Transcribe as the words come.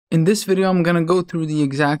In this video, I'm going to go through the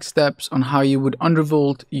exact steps on how you would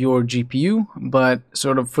undervolt your GPU, but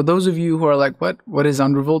sort of for those of you who are like, what is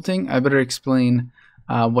undervolting? I better explain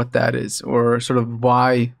what that is, or sort of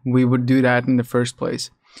why we would do that in the first place.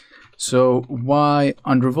 So why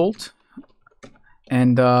undervolt?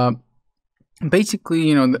 And basically,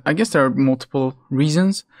 you know, I guess there are multiple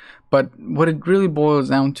reasons, but what it really boils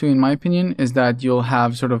down to, in my opinion, is that you'll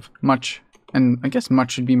have sort of much, and I guess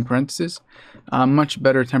much should be in parentheses, much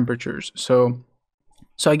better temperatures. So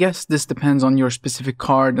I guess this depends on your specific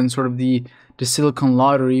card and sort of the silicon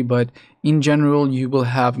lottery, but in general, you will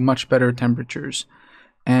have much better temperatures.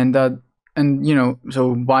 And you know,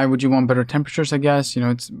 so why would you want better temperatures? I guess, you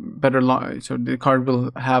know, it's better, so the card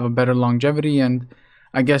will have a better longevity, and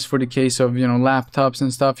I guess for the case of, you know, laptops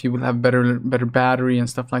and stuff, you will have better battery and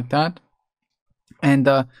stuff like that. And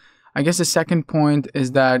I guess the second point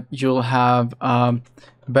is that you'll have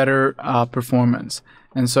better performance.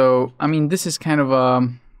 And so, I mean, this is kind of a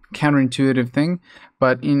counterintuitive thing,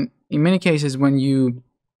 but in many cases,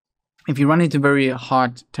 if you run into very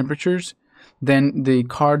hot temperatures, then the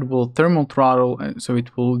card will thermal throttle, so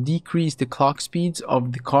it will decrease the clock speeds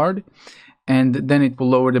of the card, and then it will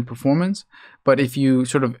lower the performance. But if you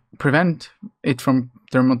sort of prevent it from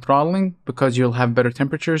thermal throttling because you'll have better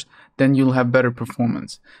temperatures, then you'll have better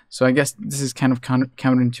performance. So I guess this is kind of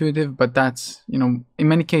counterintuitive, but that's, you know, in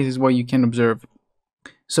many cases what you can observe.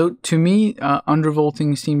 So to me,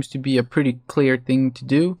 undervolting seems to be a pretty clear thing to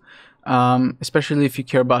do, especially if you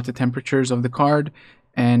care about the temperatures of the card.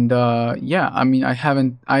 And yeah, I mean,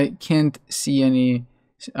 I can't see any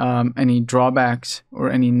drawbacks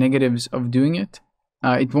or any negatives of doing it.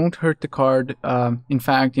 It won't hurt the card. In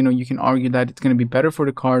fact, you know, you can argue that it's going to be better for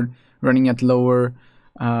the card running at lower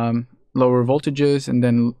voltages and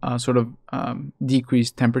then sort of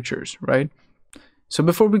decreased temperatures, right? So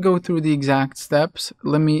before we go through the exact steps,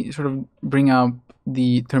 let me sort of bring out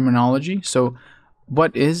the terminology. So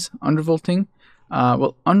what is undervolting?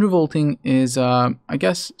 Well, undervolting is, I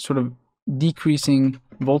guess, sort of decreasing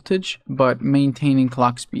voltage but maintaining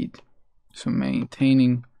clock speed. So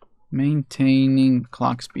maintaining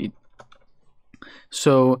clock speed.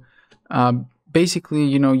 So basically,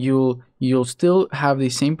 you know, you'll still have the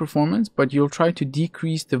same performance, but you'll try to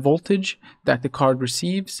decrease the voltage that the card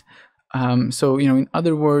receives. So, you know, in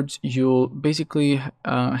other words, you'll basically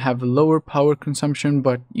have lower power consumption,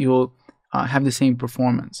 but you'll have the same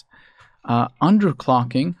performance.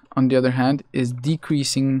 Underclocking, on the other hand, is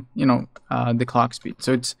decreasing, you know, the clock speed.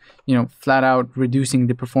 So it's, you know, flat out reducing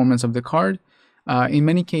the performance of the card. In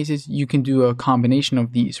many cases, you can do a combination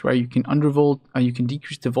of these, right? You can undervolt, you can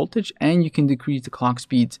decrease the voltage, and you can decrease the clock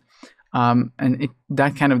speeds. And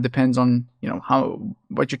that kind of depends on, you know,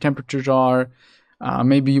 what your temperatures are.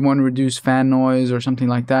 Maybe you want to reduce fan noise or something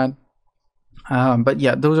like that. But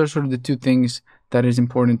yeah, those are sort of the two things that is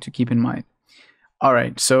important to keep in mind. All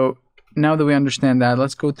right, so now that we understand that,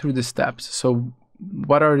 let's go through the steps. So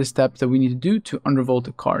what are the steps that we need to do to undervolt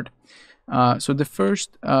a card? So the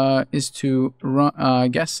first is to run, I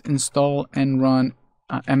guess, install and run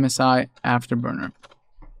MSI Afterburner.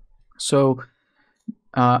 So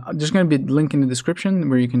there's going to be a link in the description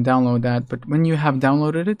where you can download that. But when you have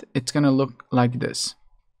downloaded it, it's going to look like this.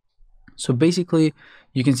 So basically,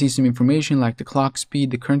 you can see some information like the clock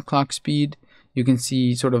speed, the current clock speed. You can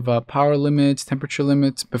see sort of power limits, temperature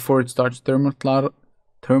limits before it starts thermal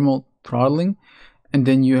throttling. And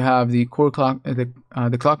then you have the core clock,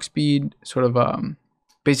 the clock speed, sort of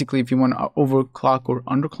basically if you want to overclock or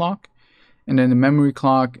underclock, and then the memory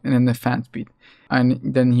clock, and then the fan speed. And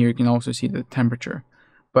then here you can also see the temperature.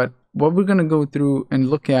 But what we're going to go through and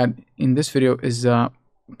look at in this video is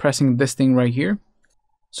pressing this thing right here.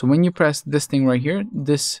 So when you press this thing right here,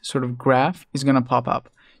 this sort of graph is going to pop up.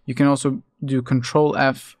 You can also do Control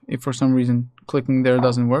F if for some reason clicking there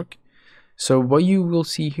doesn't work. So what you will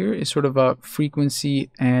see here is sort of a frequency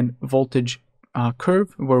and voltage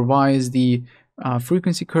curve, where Y is the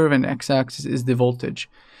frequency curve and X-axis is the voltage.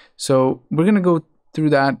 So we're going to go through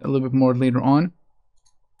that a little bit more later on,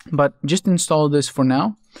 but just install this for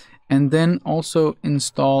now, and then also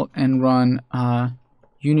install and run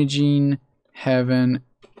Unigine Heaven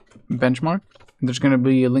benchmark. There's going to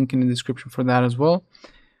be a link in the description for that as well.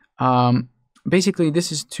 Basically,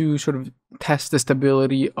 this is to sort of test the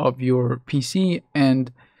stability of your PC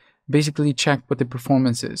and basically check what the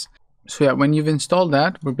performance is. So yeah, when you've installed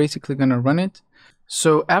that, we're basically going to run it.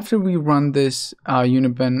 So after we run this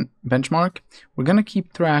Unigine benchmark, we're going to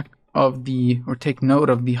keep track of or take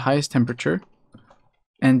note of the highest temperature,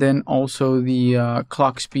 and then also the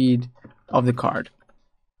clock speed of the card.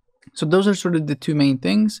 So those are sort of the two main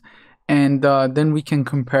things. and then we can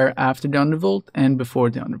compare after the undervolt and before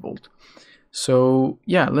the undervolt. So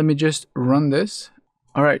yeah, let me just run this.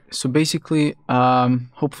 All right, so basically,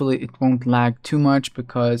 hopefully it won't lag too much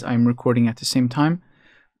because I'm recording at the same time.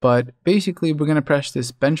 But basically, we're gonna press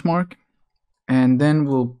this benchmark, and then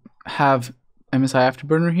we'll have MSI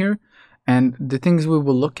Afterburner here. And the things we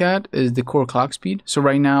will look at is the core clock speed. So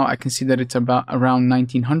right now I can see that it's about around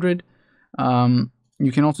 1900.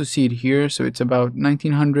 You can also see it here. So it's about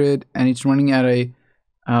 1900 and it's running at a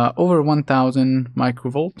over 1000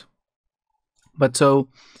 microvolt. But so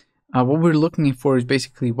what we're looking for is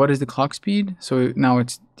basically what is the clock speed. So now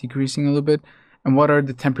it's decreasing a little bit, and what are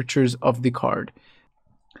the temperatures of the card.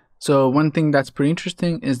 So one thing that's pretty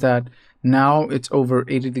interesting is that now it's over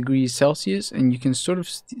 80 degrees Celsius, and you can sort of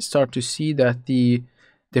start to see that the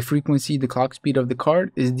frequency, the clock speed of the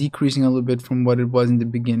card is decreasing a little bit from what it was in the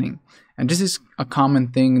beginning. And this is a common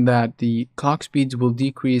thing, that the clock speeds will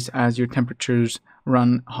decrease as your temperatures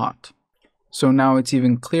run hot. So now it's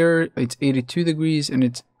even clearer. It's 82 degrees and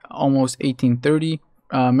it's almost 1830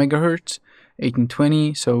 megahertz,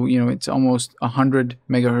 1820. So, you know, it's almost 100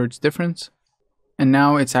 megahertz difference. And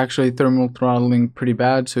now it's actually thermal throttling pretty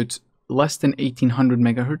bad. So it's less than 1800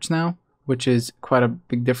 megahertz now, which is quite a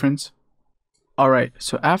big difference. All right,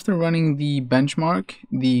 so after running the benchmark,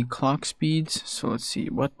 the clock speeds, so let's see,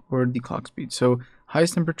 what were the clock speeds? So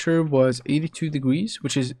highest temperature was 82 degrees,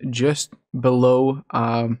 which is just below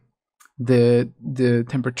the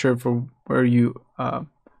temperature for where you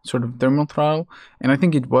sort of thermal throttle. And I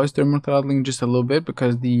think it was thermal throttling just a little bit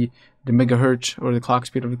because the megahertz or the clock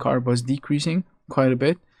speed of the card was decreasing quite a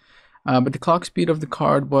bit. But the clock speed of the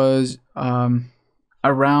card was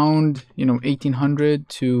around, you know, 1800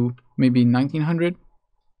 to maybe 1900.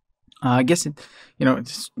 I guess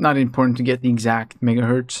it's not important to get the exact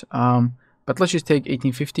megahertz, but let's just take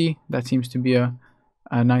 1850. That seems to be a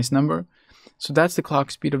nice number. So that's the clock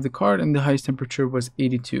speed of the card, and the highest temperature was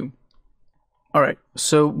 82. All right,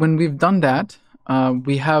 so when we've done that,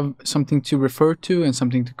 we have something to refer to and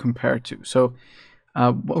something to compare to. So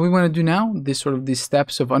what we want to do now, these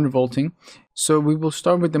steps of undervolting. So we will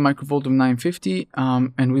start with the microvolt of 950,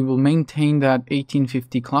 and we will maintain that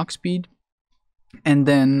 1850 clock speed, and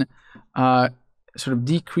then sort of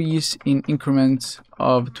decrease in increments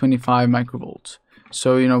of 25 microvolts.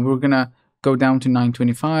 So, you know, we're gonna go down to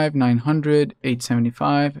 925, 900,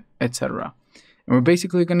 875, etc. And we're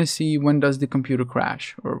basically gonna see when does the computer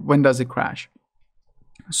crash, or when does it crash.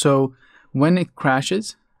 So when it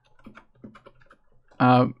crashes,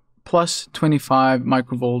 plus 25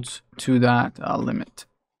 microvolts to that limit,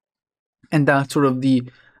 and that's sort of the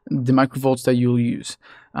microvolts that you'll use.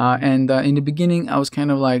 And in the beginning, I was kind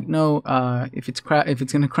of like, no, if it's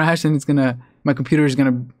gonna crash, then my computer is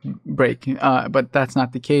gonna break. But that's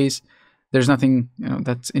not the case. There's nothing, you know,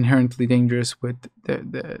 that's inherently dangerous with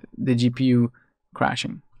the GPU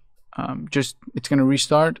crashing. Just it's gonna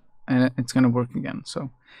restart and it's gonna work again. So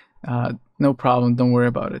no problem. Don't worry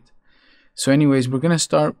about it. So anyways, we're going to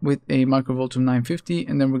start with a microvolt of 950,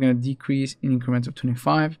 and then we're going to decrease in increments of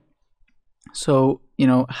 25. So, you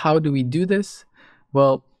know, how do we do this?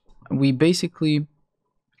 Well, we basically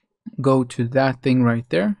go to that thing right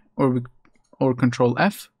there, or control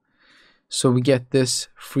F. So we get this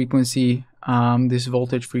frequency, this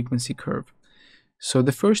voltage frequency curve. So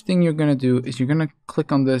the first thing you're going to do is you're going to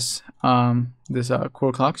click on this,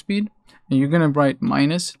 core clock speed, and you're going to write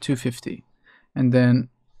minus 250, and then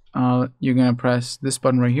you're going to press this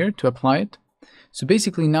button right here to apply it. So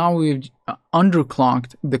basically now we've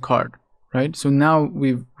underclocked the card, right? So now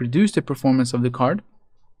we've reduced the performance of the card.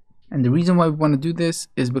 And the reason why we want to do this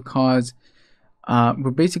is because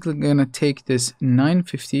we're basically going to take this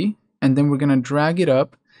 950 and then we're going to drag it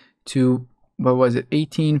up to, what was it,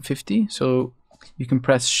 1850. So you can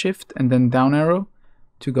press shift and then down arrow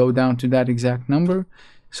to go down to that exact number.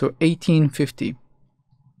 So 1850.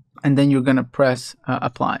 And then you're going to press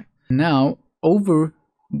apply. Now over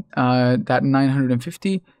that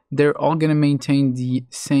 950, they're all going to maintain the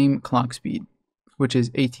same clock speed, which is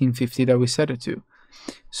 1850 that we set it to.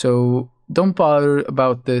 So don't bother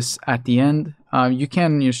about this at the end. You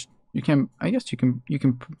can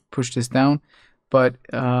push this down, but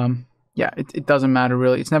yeah, it doesn't matter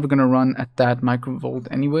really. It's never going to run at that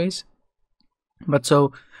microvolt anyways. But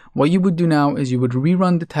so what you would do now is you would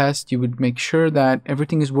rerun the test. You would make sure that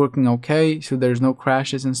everything is working okay, so there's no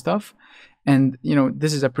crashes and stuff. And you know,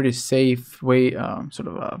 this is a pretty safe way, sort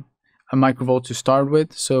of a microvolt to start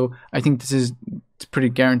with. So I think it's pretty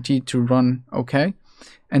guaranteed to run okay.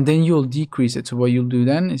 And then you'll decrease it. So what you'll do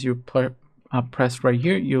then is you press right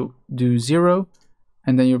here. You'll do 0,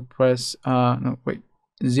 and then you'll press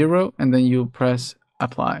 0, and then you'll press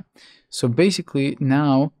apply. So basically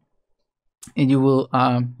now you will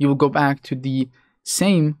go back to the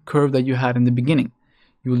same curve that you had in the beginning.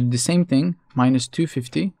 You will do the same thing, minus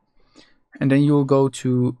 250, and then you will go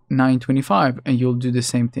to 925 and you'll do the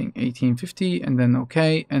same thing, 1850, and then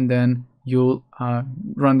okay, and then you'll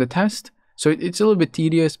run the test. So it's a little bit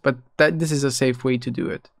tedious, but this is a safe way to do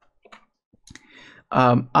it.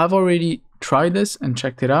 I've already tried this and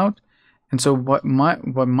checked it out, and so what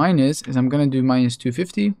mine is I'm gonna do minus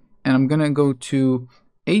 250, and I'm gonna go to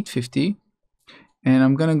 850, and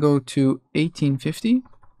I'm gonna go to 1850,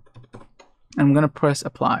 and I'm gonna press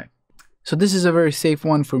apply. So this is a very safe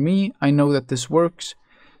one for me. I know that this works.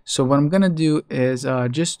 So what I'm gonna do is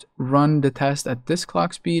just run the test at this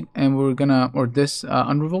clock speed, and we're gonna, or this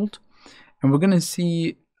Undervolt, and we're gonna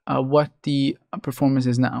see what the performance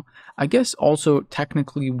is now. I guess also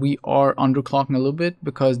technically we are underclocking a little bit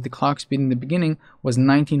because the clock speed in the beginning was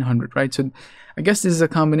 1900, right? So I guess this is a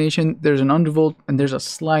combination. There's an undervolt and there's a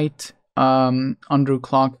slight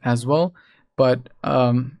underclock as well, but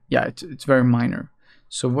yeah, it's very minor.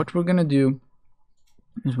 So what we're gonna do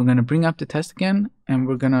is we're gonna bring up the test again, and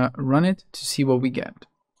we're gonna run it to see what we get.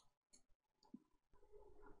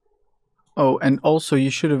 Oh, and also you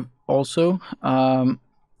should have also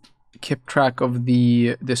kept track of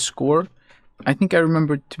the score. I think I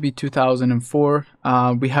remember it to be 2004.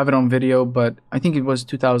 We have it on video, but I think it was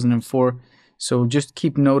 2004. So just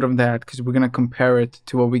keep note of that, because we're gonna compare it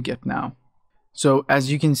to what we get now. So as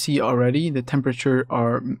you can see already, the temperature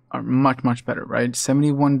are much better, right?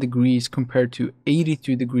 71 degrees compared to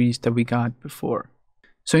 83 degrees that we got before.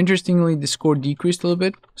 So interestingly, the score decreased a little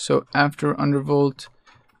bit. So after Undervolt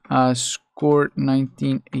scored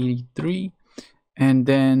 1983, and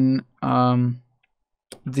then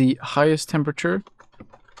the highest temperature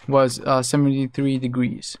was 73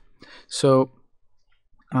 degrees. So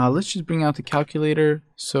let's just bring out the calculator.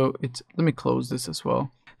 So let me close this as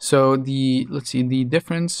well. So let's see, the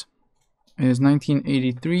difference is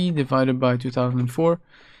 1983 divided by 2004.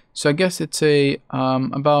 So I guess it's a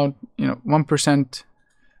about 1%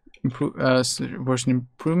 worsen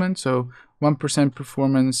improvement. So 1%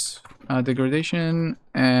 performance degradation,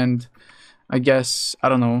 and I guess, I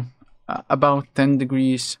don't know, about 10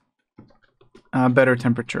 degrees better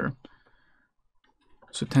temperature.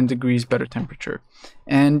 So 10 degrees better temperature,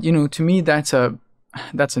 and to me that's a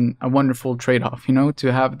wonderful trade-off,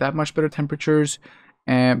 to have that much better temperatures,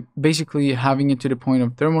 and basically having it to the point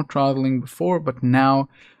of thermal throttling before, but now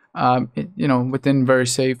within very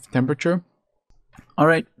safe temperature. All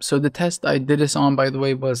right, so the test I did this on, by the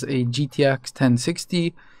way, was a GTX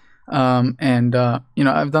 1060, and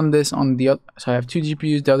I've done this on so I have two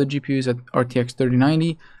GPUs. The other GPU is at RTX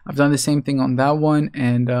 3090. I've done the same thing on that one,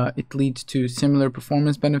 and it leads to similar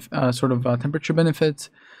performance temperature benefits,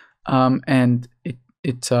 and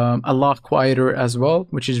it's a lot quieter as well,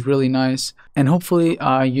 which is really nice. And hopefully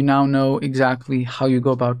you now know exactly how you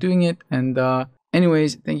go about doing it. And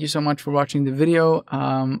anyways, thank you so much for watching the video,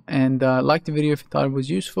 and like the video if you thought it was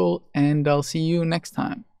useful, and I'll see you next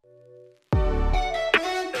time.